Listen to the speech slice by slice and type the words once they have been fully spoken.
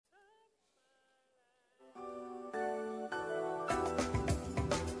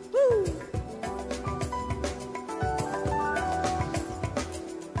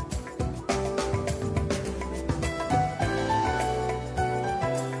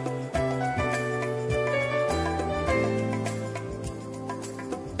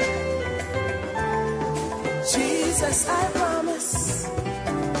Jesus, I promise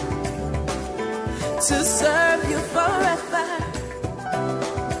to serve you forever.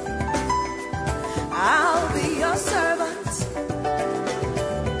 I'll be your servant,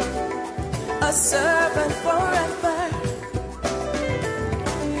 a servant forever.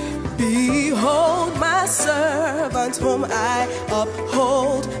 Behold my servant whom I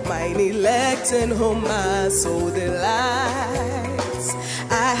uphold, mine elect in whom my soul delights.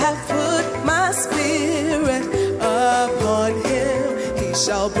 I have put my spirit upon him, he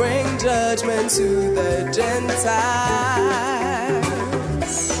shall bring judgment to the Gentiles.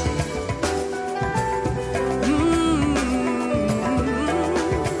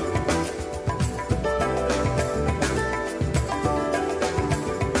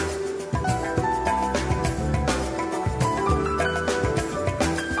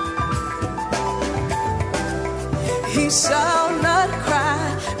 He shall not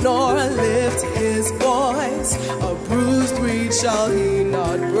cry, nor lift his voice. A bruised reed shall he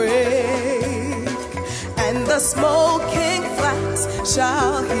not break, and the smoking flax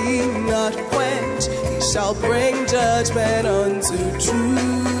shall he not quench. He shall bring judgment unto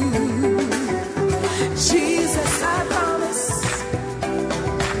truth. Jesus, I promise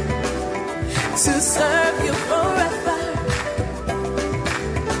to serve you forever.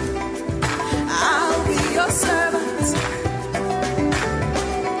 I'll be your servant,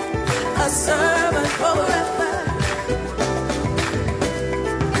 a servant forever.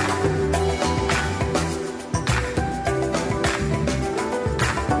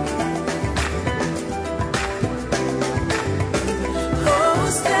 Oh,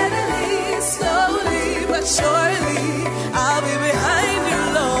 steadily, slowly, but surely, I'll be behind you,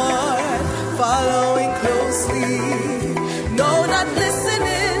 Lord, following closely. No, not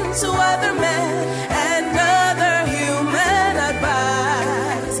listening to other men and other human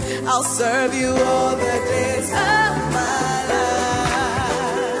advice. I'll serve you all the days of my life.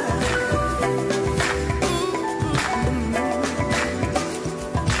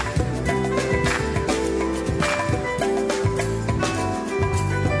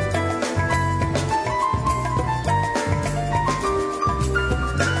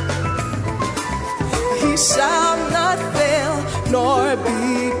 He shall not fail, nor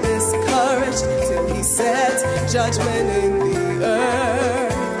be discouraged, till he sets judgment in the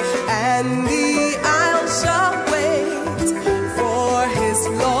earth. And the isle shall wait for his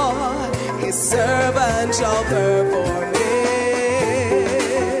Lord, his servant shall perform it.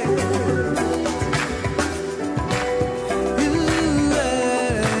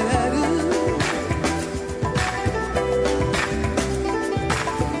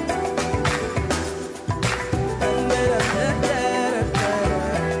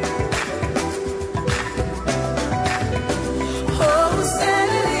 Oh,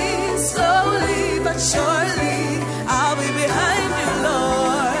 steadily, slowly, but surely, I'll be behind you,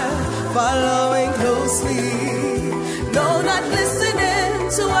 Lord, following closely. No, not listening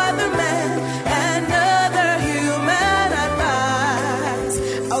to other men and other human advice.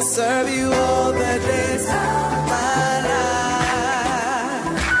 I'll serve you all the days of my life.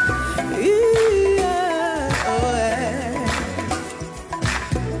 Yeah, oh, yeah.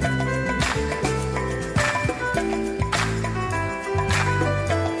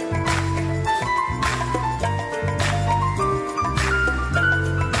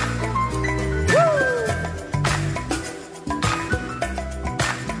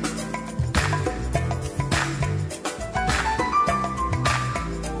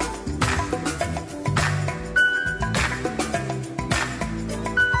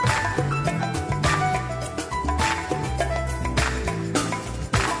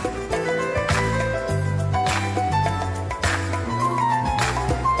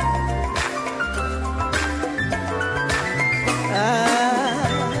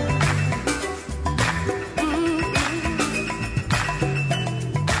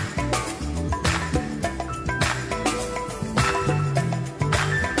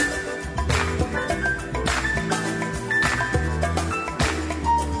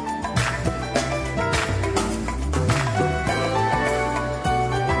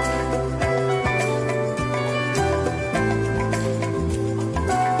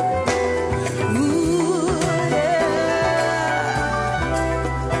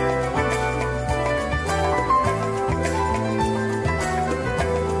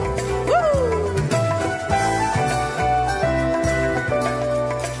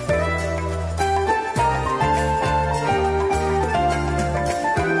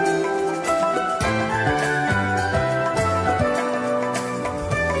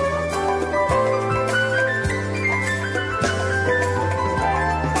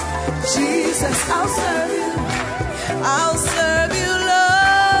 Jesus, I'll serve you.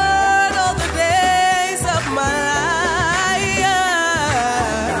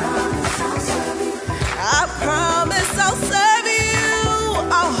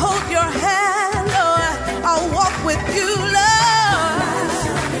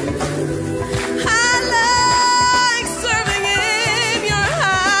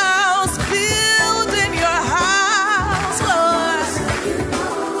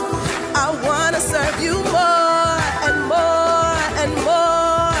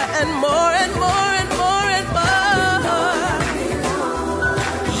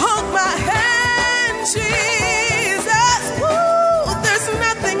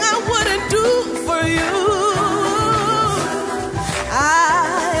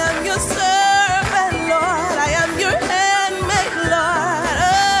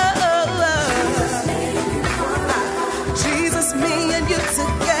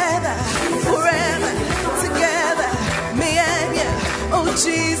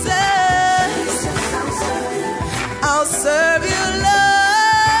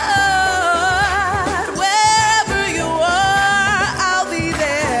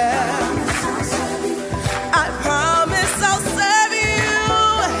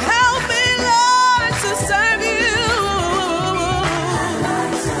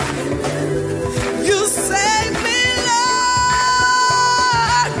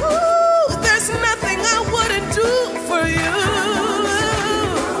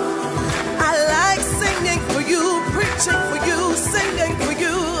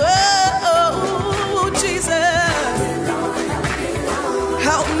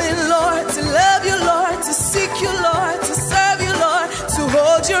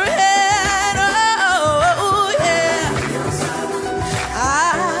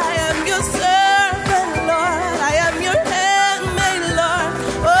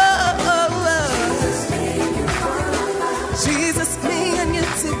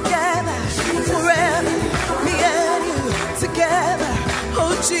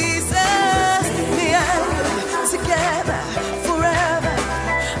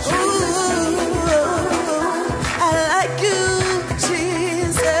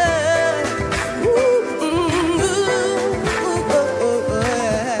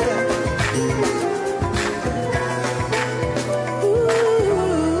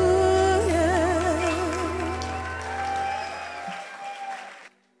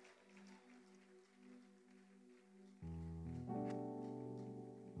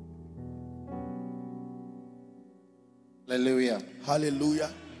 Hallelujah. Hallelujah.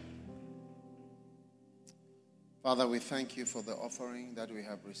 Father, we thank you for the offering that we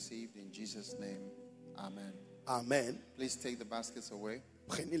have received in Jesus' name. Amen. Amen. Please take the baskets away.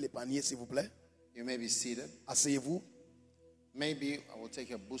 Prenez les paniers, s'il vous plaît. You may be seated. Asseyez-vous. Maybe I will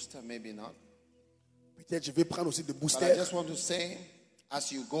take a booster, maybe not. Peut-être je vais prendre aussi de But I booster. just want to say,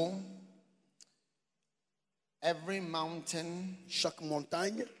 as you go, every mountain Chaque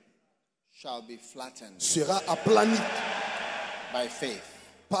montagne shall be flattened sera aplanie by faith.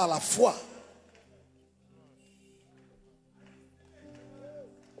 par la foi.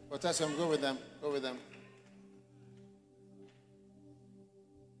 Potassium, go with them. Go with them.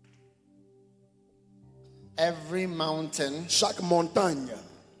 Every mountain Chaque montagne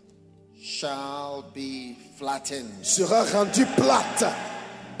shall be flattened sera rendue plate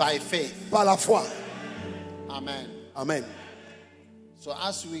by faith. par la foi. Amen. Amen. So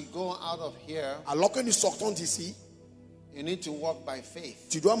as we go out of here, Alors que nous sortons d'ici, you need to walk by faith.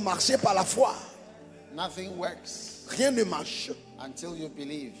 tu dois marcher par la foi. Nothing works Rien ne marche until you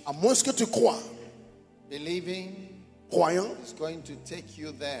believe. à moins que tu crois. Believing Croyant, is going to take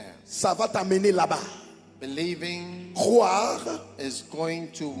you there. ça va t'amener là-bas. Believing Croire, is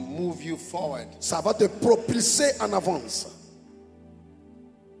going to move you forward. ça va te propulser en avance.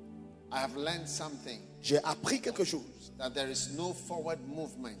 I have learned something, J'ai appris quelque chose. that there is no forward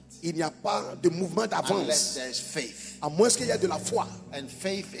movement Il n'y a pas de mouvement unless d'avance there is faith. à moins qu'il y ait de la foi. And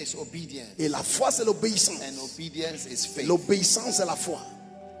faith is obedience. Et la foi, c'est And l'obéissance. obedience is faith. L'obéissance, c'est la foi.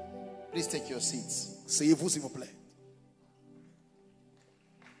 Please take your seats. Asseyez-vous, s'il vous plaît.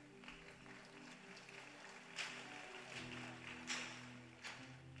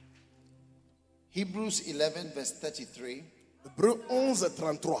 Hebrews 11 verse 33. Hébreux 11,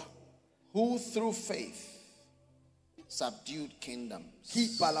 33. Who through faith subdued kingdoms. Qui,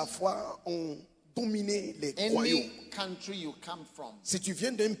 par la foi, ont dominé les Any royaumes. country you come from, Si tu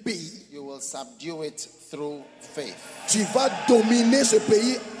viens d'un pays, you will subdue it through faith. tu vas dominer ce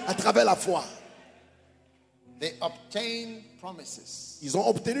pays à travers la foi. They obtain promises. Ils ont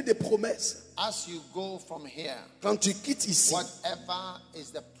obtenu des promesses. As you go from here, Quand tu quittes ici, whatever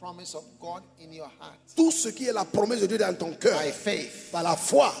is the promise of God in your heart, tout ce qui est la promesse de Dieu dans ton cœur, by faith, par la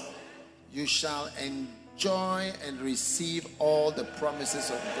foi, you shall enjoy and receive all the promises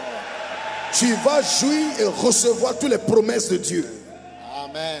of God. tu vas jouir et recevoir toutes les promesses de Dieu.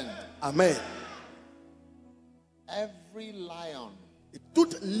 Amen. Amen. Every lion Et tout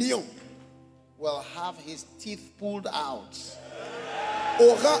lion will have his teeth pulled out,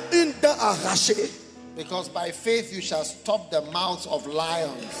 aura une dent arrachée. because by faith you shall stop the mouths of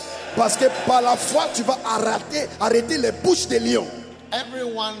lions. Parce que par la foi, tu vas arrêter les bouches des lions.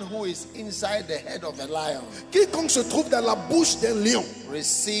 Everyone who is inside the head of a lion Quiconque se trouve dans la bouche d'un lion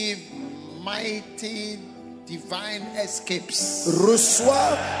receive mighty divine escapes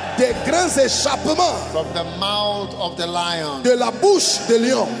reçoit des grands échappements from the mouth of the lion. de la bouche des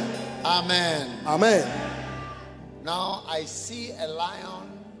lions. Amen. Amen. Now I see a lion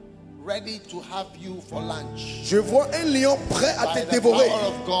ready to have you for lunch. Je vois un lion prêt à By te the dévorer. power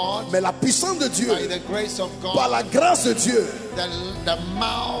of God, Mais la puissance de Dieu, by the grace of par God, la grâce de Dieu, the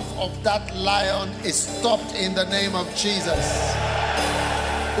mouth of that lion is stopped in the name of Jesus.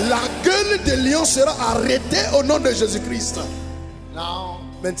 la gueule des lions sera arrêtée au nom de Jésus-Christ. Now,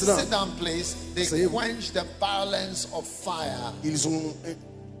 Maintenant, sit down, please. They asseyez-vous. quench the violence of fire. Ils ont...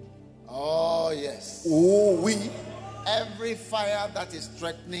 Oh, yes. Oh oui. Every fire that is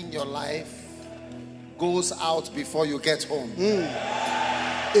threatening your life goes out before you get home.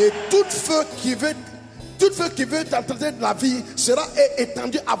 Et toute feu qui veut t'entraîner de la vie sera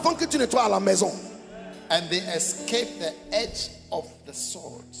étendue avant que tu ne sois à la maison. And they escape the edge of the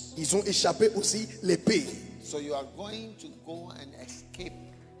sword. Ils ont échappé aussi l'épée. So you are going to go and escape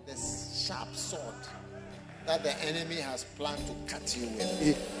the sharp sword that the enemy has planned to cut you with.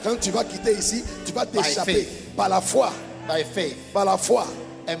 Et quand tu vas quitter ici, tu vas t'échapper faith. par la foi. By faith. Par la foi.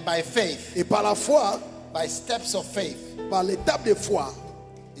 And by faith, Et par la foi, by steps of faith, par l'étape de foi,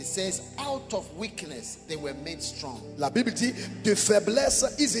 it says, out of weakness they were made strong. la Bible dit, de faiblesse,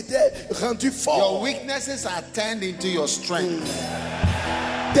 ils étaient rendus Your forts. weaknesses are turned into your strength.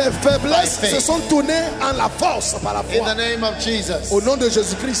 Tes faiblesses By faith. se sont tournées en la force par la In the foi. name of Jesus. Au nom de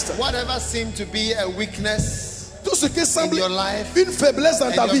Jésus-Christ. Whatever seemed to be a weakness, Tout ce qui semble your life, une faiblesse dans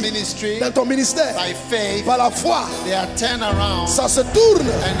in ta your vie, ministry, dans ton ministère, by faith, par la foi, they are turned around ça se tourne,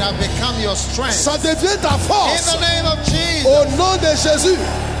 and have become your strength. ça devient ta In force. the name of Jesus. Au nom de Jésus.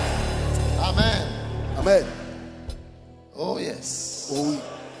 Amen. Amen. Oh yes. Oh oui.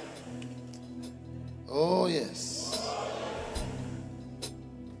 Oh yes.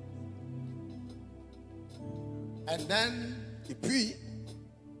 And then Et puis,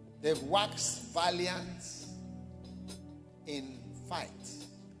 they've waxed valiant in fight.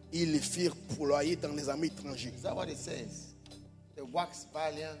 ils les firent ployer dans les armées étrangères. Is that what it says? They waxed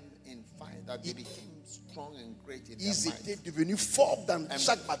valiant in fight, that they became strong and great in their Ils might. étaient devenus forts dans And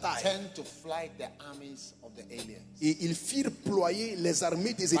chaque bataille. turned to flight the armies of the aliens. Et ils firent ployer les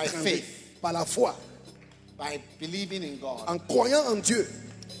armées des By étrangers faith. par la foi, By believing in God, en croyant en Dieu.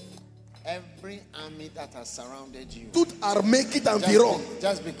 every army that has surrounded you, Toute armée qui t'environne,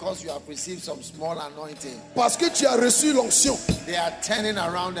 just because you have received some small anointing, parce que tu as reçu l'onction, they are turning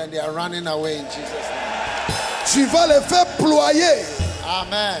around and they are running away in Jesus' name. tu vas les faire ployer.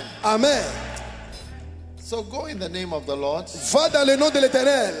 Amen. Amen. So go in the name of the Lord Va dans le nom de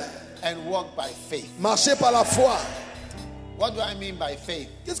l'Éternel. and walk by faith. Marcher par la foi. What do I mean by faith?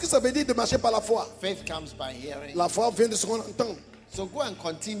 Qu'est-ce que ça veut dire de marcher par la foi? Faith comes by hearing. La foi vient de ce qu'on entend. So go and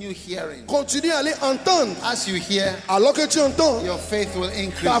continue hearing. Continue à aller entendre. As you hear, Alors que tu entends, your faith will ta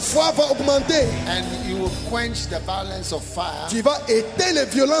increase foi va augmenter. and you will quench the violence of fire. Tu vas éteindre les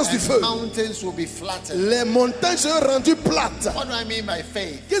violences du And feu. mountains will be flattened. Les montagnes seront rendues plates. What do I mean by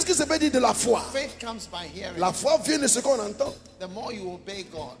faith? Qu'est-ce que ça veut dire de la foi? Faith comes by hearing. La foi vient de ce qu'on entend. The more you obey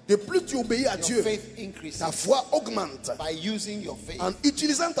God, De plus tu obéis à your Dieu, faith increases ta foi augmente. by using your faith, En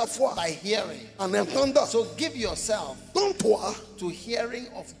utilisant ta foi, by hearing. en entendant. So give yourself Donne-toi to hearing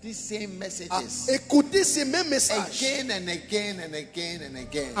of these same à messages écouter ces mêmes messages. again and again and again and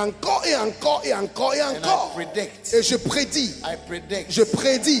again. Encore et encore et encore et And encore. I predict, Et je prédis, I predict, je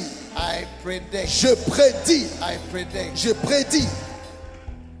prédis, I predict, je prédis, I predict. je prédis.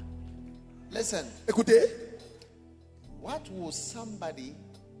 Listen, Écoutez, what will somebody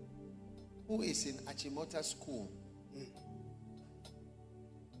who is in Achimota school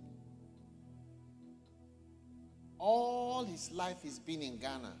all his life he's been in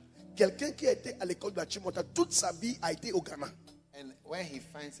Ghana, quelqu'un qui a été à l'école de la Chimota, toute sa vie a été au Ghana. and where he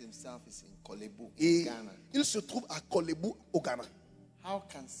finds himself is in Kolebu, Et Ghana. il se trouve à Kolebu, au Ghana. How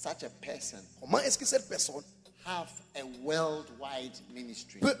can such a person Comment est-ce que cette personne have a worldwide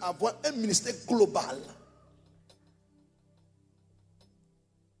ministry? peut avoir un ministère global?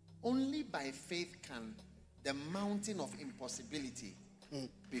 Only by faith can the mountain of impossibility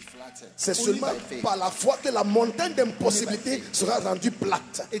be flattened. C'est Only seulement by faith. par la foi que la montagne d'impossibilité sera rendue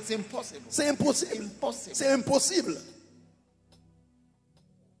plate. It's impossible. C'est impossible. Impossible. C'est impossible.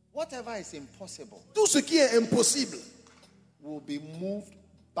 Whatever is impossible Tout ce qui est impossible will be moved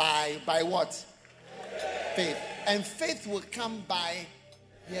by what? Faith. And faith will come by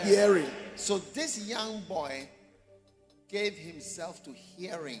hearing. hearing. So this young boy gave himself to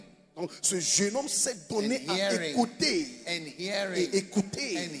hearing. Donc, ce jeune homme s'est donné And à hearing. écouter. And hearing. Et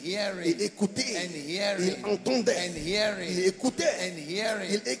écouter. And hearing. Et écouter. And hearing. Il entendait. And hearing. Il écoutait. And hearing.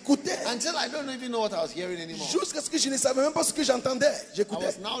 Il écoutait. Until I don't even know what I was hearing anymore. Jusqu'à ce que je ne savais même pas ce que j'entendais. I J'écoutais.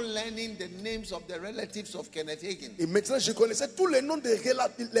 was now learning the names of the relatives of Kenneth Hagin. Et maintenant, je connaissais tous les noms des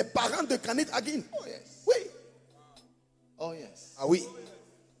les parents de Kenneth Hagin. Oh yes. Oui. Oh yes. Ah oui.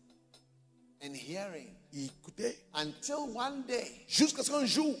 And hearing. Il écoutait. Until one day Jusqu'à ce qu'un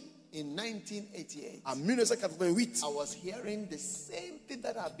jour, in 1988, en 1988, I was hearing the same thing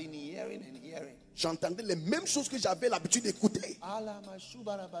that I've been hearing and hearing. j'entendais les mêmes choses que j'avais l'habitude d'écouter.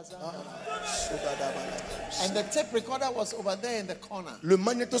 And the tape recorder was over there in the corner. Le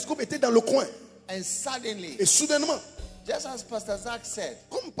magnétoscope était dans le coin. And suddenly, Et soudainement, just as Pastor Zach said,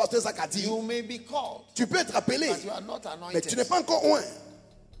 comme Pasteur Zach a dit, you may be called, tu peux être appelé, but you are not mais tu n'es anointed. pas encore loin.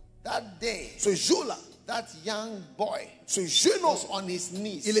 That day, Ce jour-là, that young boy ce jeune homme, was on his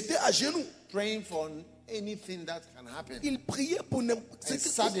knees il était à genoux. praying for anything that can happen. Il priait pour n'importe And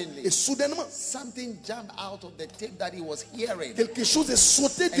chose. suddenly, Et soudainement, something jumped out of the tape that he was hearing. quelque chose est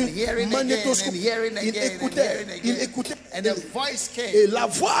sauté du And hearing again, magnétoscope. and hearing Il again, and écoutait, hearing il again. écoutait. And the voice Et came, la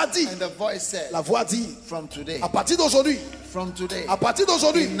voix a dit, and the voice said, la voix dit, from today, à partir d'aujourd'hui, from today, à partir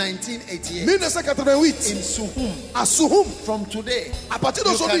d'aujourd'hui, in 1988, 1988, in Suhum, à Suhum, from today, à partir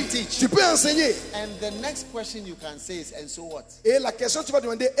you d'aujourd'hui, can teach. tu peux enseigner. And the next question you can say is, and so what? Et la question que tu vas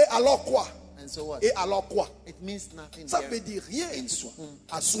demander, et alors quoi? And so what? Et alors quoi? It means nothing Ça here. veut dire rien in Suhum.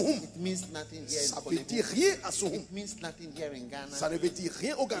 à Suhum. It means nothing here in Ça veut Kolebu. dire rien à Suhum. It means nothing here in Ghana. Ça ne veut dire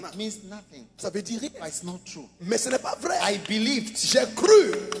rien au Ghana. It means nothing. Ça veut dire rien. But it's not true. Mais ce n'est pas vrai. I believed J'ai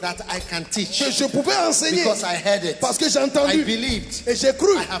cru that I can teach que je pouvais enseigner because I heard it. parce que j'ai I entendu believed. et j'ai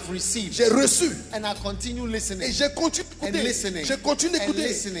cru, I have received. j'ai reçu And I continue et listening. j'ai continué And d'écouter. listening. Je continue And d'écouter.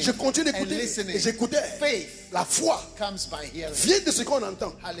 listening. Je continue And d'écouter listening. et j'écoutais. Faith La foi comes by hearing. vient de ce qu'on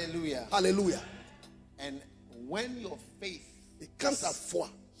entend. Hallelujah. Alléluia. And when your faith Et quand ta foi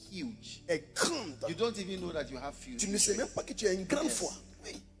huge, est grande, you don't even know that you have huge. tu ne sais même pas que tu as une grande Yes. foi.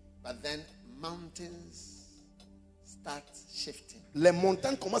 Oui. But then mountains start shifting. Les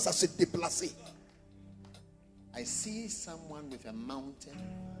montagnes commencent à se déplacer. I see someone with a mountain,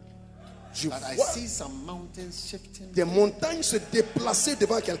 Je but I vois see some mountains shifting. des montagnes se déplacer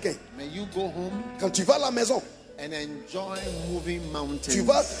devant quelqu'un. May you go home Quand tu vas à la maison, and enjoy moving mountains. tu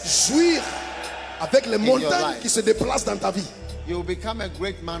vas jouir avec les your montagnes life. qui se déplacent dans ta vie. You will become a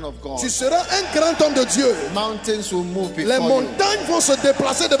great man of God. Tu seras un grand homme de Dieu. Mountains will move Les before you. montagnes vont se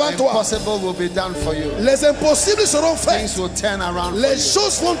déplacer devant toi. Impossible will be done for you. Les impossibles seront faits. Things will turn around for Les you.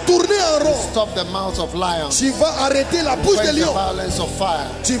 choses vont tourner en rond. Stop the mouths of lions. Tu vas arrêter la bouche des Quench the lions. violence of fire.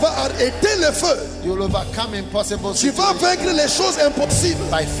 Tu vas arrêter le feu. You will overcome impossible Tu vas situations vaincre les choses impossibles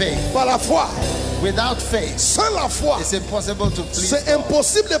by faith. par la foi. Without faith, Sans la foi, it's impossible to please c'est God.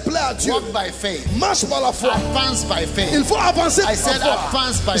 impossible de plaire à Dieu. Walk by faith. Marche par la foi. Advance by faith. Il faut avancer par I said la foi.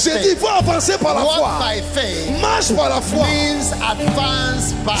 advance by J'ai dit, il faith. faut avancer par la Walk foi. by faith Marche par la foi. means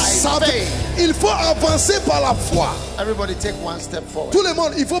advance by Ça veut- faith. Il faut avancer par la foi. Everybody take one step forward. Tout le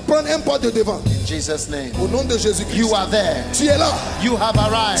monde, il faut prendre un pas de devant. In Jesus' name. Au nom de Jésus-Christ. You are there. Tu es là. You have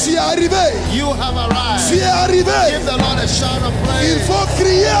arrived. Tu es arrivé. You have arrived. Tu es arrivé. Give the Lord a shout of Il praise. faut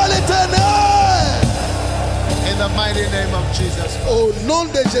crier à l'Éternel. In the mighty name of Jesus. Au nom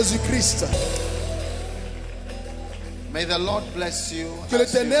de Jésus-Christ. May the Lord bless you. Que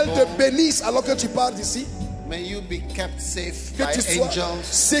as you l'Éternel go. te bénisse alors que tu pars d'ici. May you be kept safe Que by tu sois angels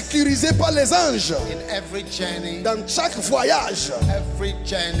sécurisé par les anges. in every journey. Dans chaque voyage. Every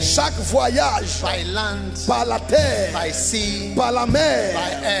journey. Chaque voyage. By land, Par la terre. by sea, Par la mer.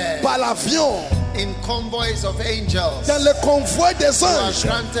 by air. Par l'avion. In convoys of angels. Dans le convoi des You are anges.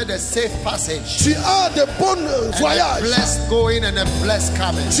 granted a safe passage. Tu as de bons And a voyages. blessed going and a blessed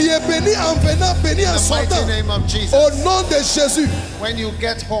coming. Tu es béni en venant, béni en In the mighty sortant. name of Jesus. Au nom de Jésus. When you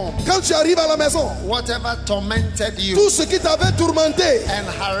get home, Quand tu arrives à la maison, whatever tormented you tout ce qui t'avait tourmenté, and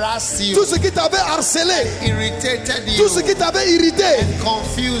harassed tout you, ce qui t'avait harcelé, irritated tout ce you, qui t'avait irrité, and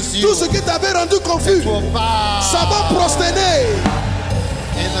confused tout you, ce qui t'avait rendu confus, will bow ça va prosterner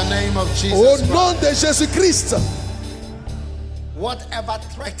in the name of au Jesus nom Christ. de Jésus-Christ. Whatever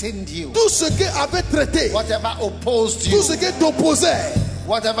threatened you, Tout ce qui avait traité, whatever opposed tout ce you, qui t'opposait,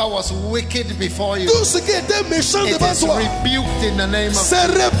 whatever was wicked before you, tout ce qui était méchant it devant is toi, rebuked in the name of c'est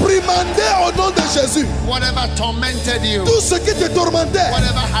réprimandé au nom de Jésus. whatever tormented you, Tout ce qui te tourmentait,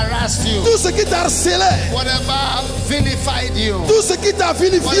 whatever harassed you, tout ce qui t'harcelait, whatever vilified you, tout ce qui t'a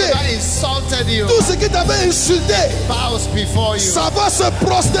vilifié, whatever insulted you, tout ce qui t'avait insulté, bows before you. ça va se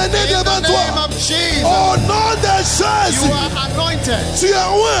prosterner In the devant name toi. of Jesus, Au nom de you Jésus, are anointed, tu es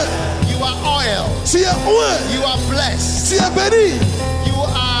oint, you are oiled, tu es oint, you are blessed, tu es béni. you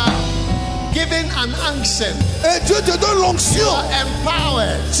are given an unction, Et Dieu te donne you l'onction. are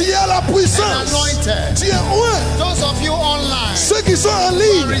empowered, Tu as la and puissance. anointed. Tu es oint. Those of you online, Ceux qui sont en you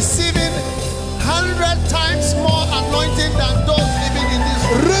are ligne, receiving 100 times more anointing than those living in this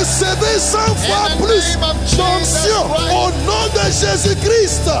room. recevez 100 fois In the plus name of Jesus d'onction Christ. au nom de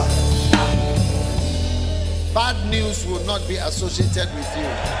Jésus-Christ. Bad news will not be associated with you.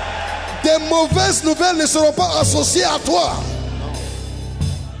 Des mauvaises nouvelles ne seront pas associées à toi.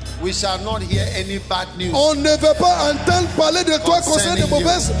 We shall not hear any bad news. On ne veut pas entendre parler de toi concernant Concerning des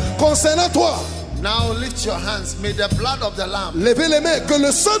mauvaises concernant toi. Now lift your hands. May the blood of the Lamb, Levez les mains, que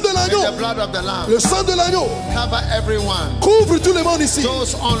le sang de may the l'agneau, blood of the Lamb le sang de l'agneau cover everyone. couvre tout le monde ici.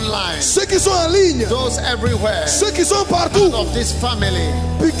 Those online, Ceux qui sont en ligne, those everywhere, ceux qui sont partout, of this family,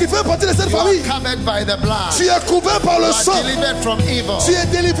 puis qui font partie de cette you are famille. covered by the blood. Tu es couvert par You le are sang. delivered from evil. Tu es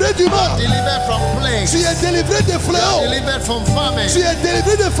délivré du mal. Delivered from plagues. Tu es délivré des fléaux. Delivered from famine. Tu es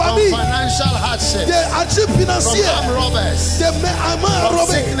délivré de From famille, financial hardship. des hardships From financiers, armed robbers. des amants From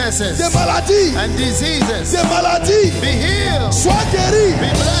robés, sicknesses. des maladies, And diseases. des maladies. Be healed. Sois guéri,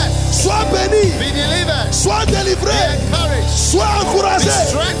 Be blessed. sois béni, Be delivered. sois Be délivré, encouraged. sois Be encouragé,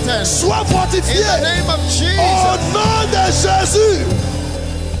 strengthened. sois In fortifié. the name of Au Jesus. nom de Jésus,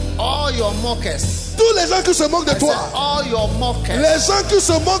 All your mockers. tous les gens qui se moquent de I said, toi, all your mockers les gens qui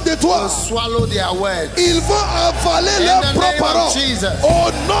se moquent de toi, will swallow their words. ils vont avaler In leurs the propres name of paroles. Jesus.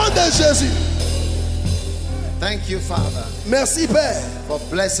 Au nom de Jésus. Thank you, Father, Merci Père. for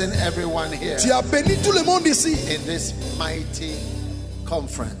blessing everyone here Tu as béni tout le monde ici in this mighty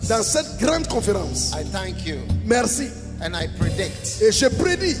conference. dans cette grande conférence. I thank you, Merci. and I predict Et je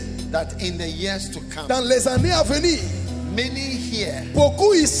prédis that in the years to come, dans les années à venir, many here,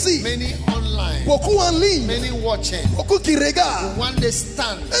 beaucoup ici, many online, beaucoup en ligne, many watching, beaucoup qui regardent, one day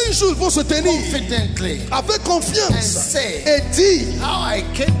stand un jour vont se tenir confidently avec and confiance say, et dire how I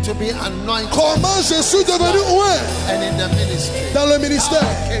came to be anointed comment je suis devenu oint and in the ministry. dans le How ministère.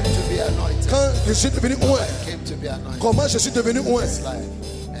 I came to be anointed. Quand je suis devenu oint, Came to be anointed. comment je suis devenu oint This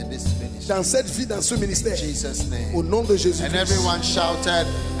life and this this ministry. dans cette vie, dans ce ministère. In Jesus' name. Au nom de Jésus. And everyone shouted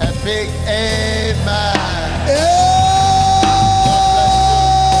a big amen.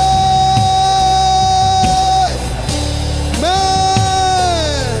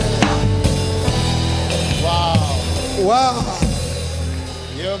 Wow.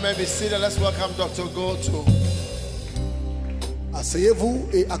 You may be seated. Let's welcome Dr. Go to. Asseyez-vous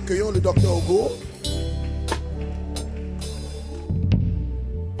et accueillons le docteur Ogo.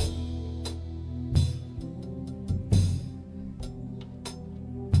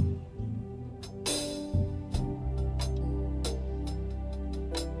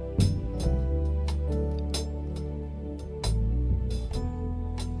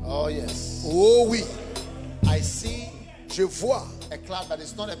 Oh yes. Oh oui. I see. Je vois a cloud, but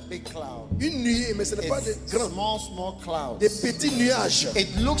it's not a big cloud. Une nuée, mais ce n'est pas des It's grands, small clouds. des petits nuages.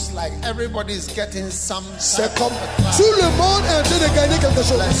 It looks like everybody is getting some. C'est comme tout le monde est en train de gagner quelque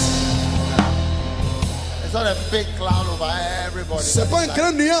chose. It's not a big cloud over everybody. C'est pas un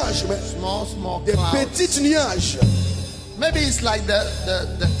grand nuage, mais small des clouds. petits nuages. Maybe it's like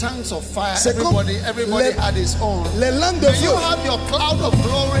the tongues of fire. C'est comme Everybody had his own. Les langues de May feu. you have your cloud of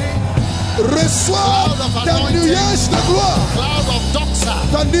glory. Reçois ton nuage de gloire. Cloud of doxa.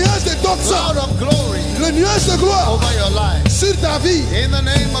 Ton nuage de doxa. Cloud of glory. Le nuage de gloire over your life. Sur ta vie. In the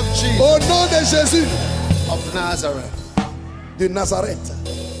name of Jesus. Au nom de Jésus. Of Nazareth. De Nazareth.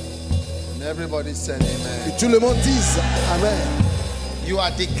 And everybody said amen. Et tout le monde dise amen. You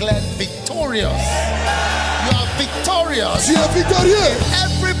are declared victorious. You are victorious. Tu es victorieux. In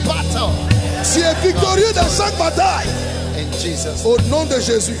every battle. Tu es victorieux dans chaque bataille. In Jesus. Au nom de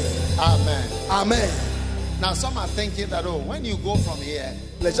Jésus. Amen. Amen. Now some are thinking that when you go from here,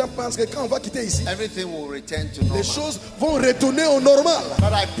 les gens pensent que quand on va quitter ici, everything will return to normal. Les choses vont retourner au normal.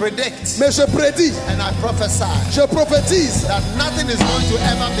 But I predict. Mais je prédis. And I prophesy. Je prophétise. That nothing is going to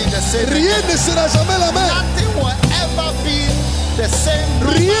ever be the same. Rien ne sera jamais la même. Nothing will ever be the same.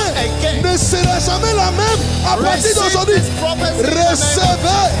 Rien again. Ne sera jamais la même à partir d'aujourd'hui.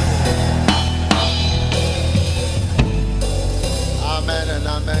 Recevez. Amen and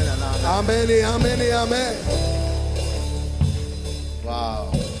amen and amen. Amen et amen et amen.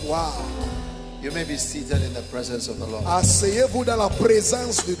 Wow. Wow. You may be seated in the presence of the Lord. Asseyez-vous dans la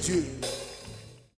présence de Dieu.